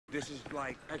This is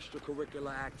like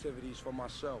extracurricular activities for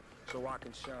myself, so I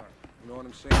can shine. You know what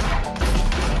I'm saying?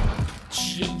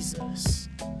 Jesus.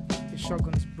 This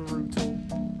shotgun's brutal.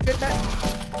 Get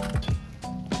that.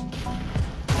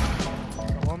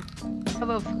 Go on.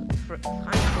 Hello, what the fuck?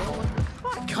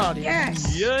 God,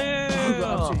 Yes!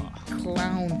 Yeah!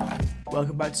 Clown.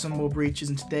 Welcome back to some more breaches,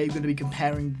 and today we're going to be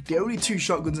comparing the only two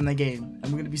shotguns in the game, and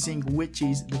we're going to be seeing which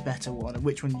is the better one and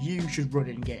which one you should run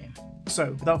in game.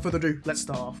 So, without further ado, let's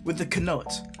start off with the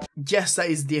Knut. Yes, that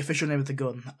is the official name of the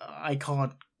gun. I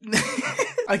can't.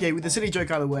 Okay, with the silly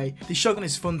joke out of the way, this shotgun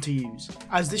is fun to use,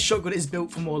 as this shotgun is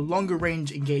built for more longer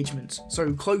range engagements,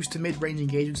 so close to mid-range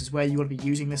engagements is where you want to be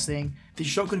using this thing. This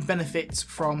shotgun benefits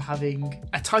from having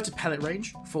a tighter pellet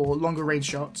range for longer range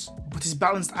shots, but is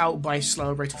balanced out by a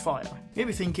slower rate of fire. You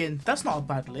may be thinking, that's not a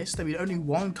bad list, I mean only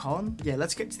one con? Yeah,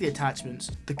 let's get to the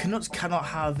attachments. The Knuts cannot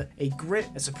have a grip,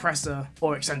 a suppressor,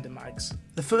 or extended mags.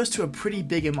 The first two are pretty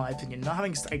big in my opinion. Not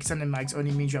having extended mags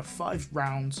only means you have 5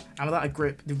 rounds, and without a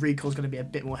grip, the recoil is going to be a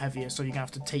bit more heavier, so you're going to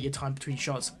have to take your time between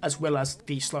shots, as well as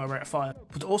the slower rate of fire.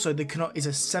 But also, the Knut is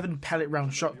a 7 pellet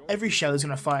round shot. Every shell is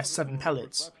going to fire 7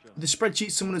 pellets. The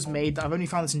spreadsheet someone has made, I've only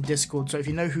found this in Discord, so if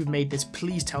you know who made this,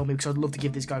 please tell me, because I'd love to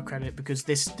give this guy credit, because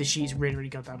this sheet is really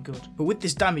goddamn good. But with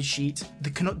this damage sheet, the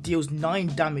Knut deals 9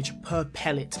 damage per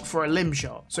pellet for a limb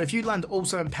shot. So if you land all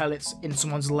 7 pellets in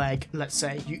someone's leg, let's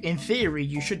say, in theory,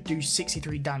 you should do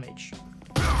 63 damage.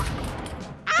 Ah!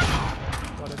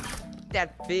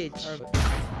 That bitch.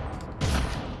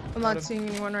 I'm not seeing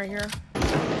anyone right here.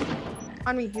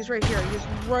 On me, he's right here. He's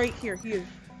right here. He is.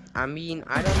 I mean,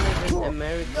 I don't live in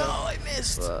America. No, I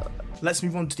missed. Let's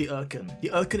move on to the Urken. The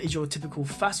Urken is your typical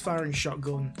fast-firing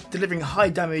shotgun, delivering high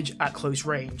damage at close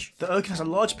range. The Urken has a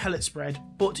large pellet spread,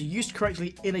 but used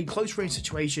correctly in a close-range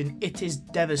situation, it is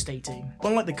devastating.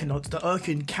 Unlike the Knut, the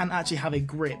Urken can actually have a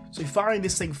grip, so firing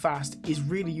this thing fast is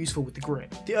really useful with the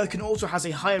grip. The Urken also has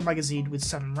a higher magazine with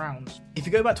 7 rounds. If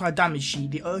you go back to our damage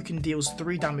sheet, the Urken deals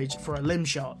 3 damage for a limb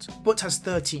shot, but has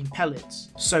 13 pellets.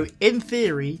 So in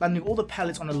theory, landing all the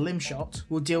pellets on a limb shot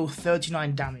will deal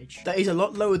 39 damage. That is a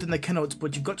lot lower than the Knut,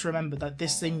 but you've got to remember that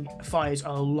this thing fires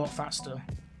a lot faster.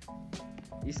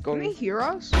 He's Can going. he hear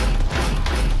us?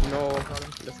 No,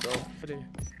 let's go.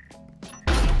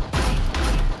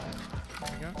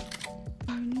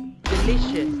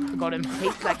 Delicious. Got him.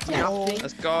 Tastes like nothing.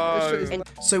 Let's go.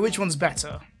 So which one's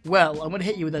better? Well, I'm going to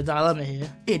hit you with a dilemma here.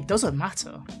 It doesn't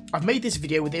matter. I've made this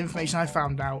video with the information I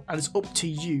found out, and it's up to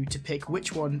you to pick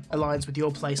which one aligns with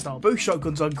your playstyle. Both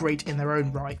shotguns are great in their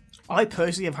own right. I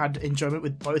personally have had enjoyment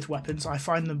with both weapons. I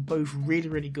find them both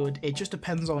really good. It just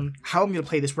depends on how I'm going to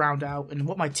play this round out and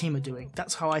what my team are doing.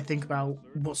 That's how I think about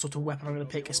what sort of weapon I'm going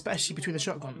to pick, especially between the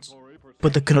shotguns.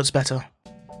 But the Knut's better.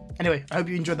 Anyway, I hope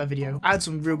you enjoyed that video. I had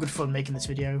some real good fun making this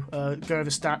video, going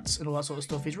over stats and all that sort of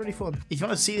stuff. It's really fun. If you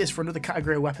want to see this for another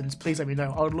category of weapons, please let me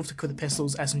know. I would love to cover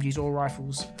pistols, SMGs or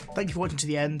rifles. Thank you for watching to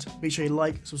the end. Make sure you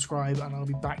like, subscribe, and I'll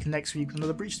be back next week with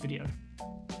another Breach video.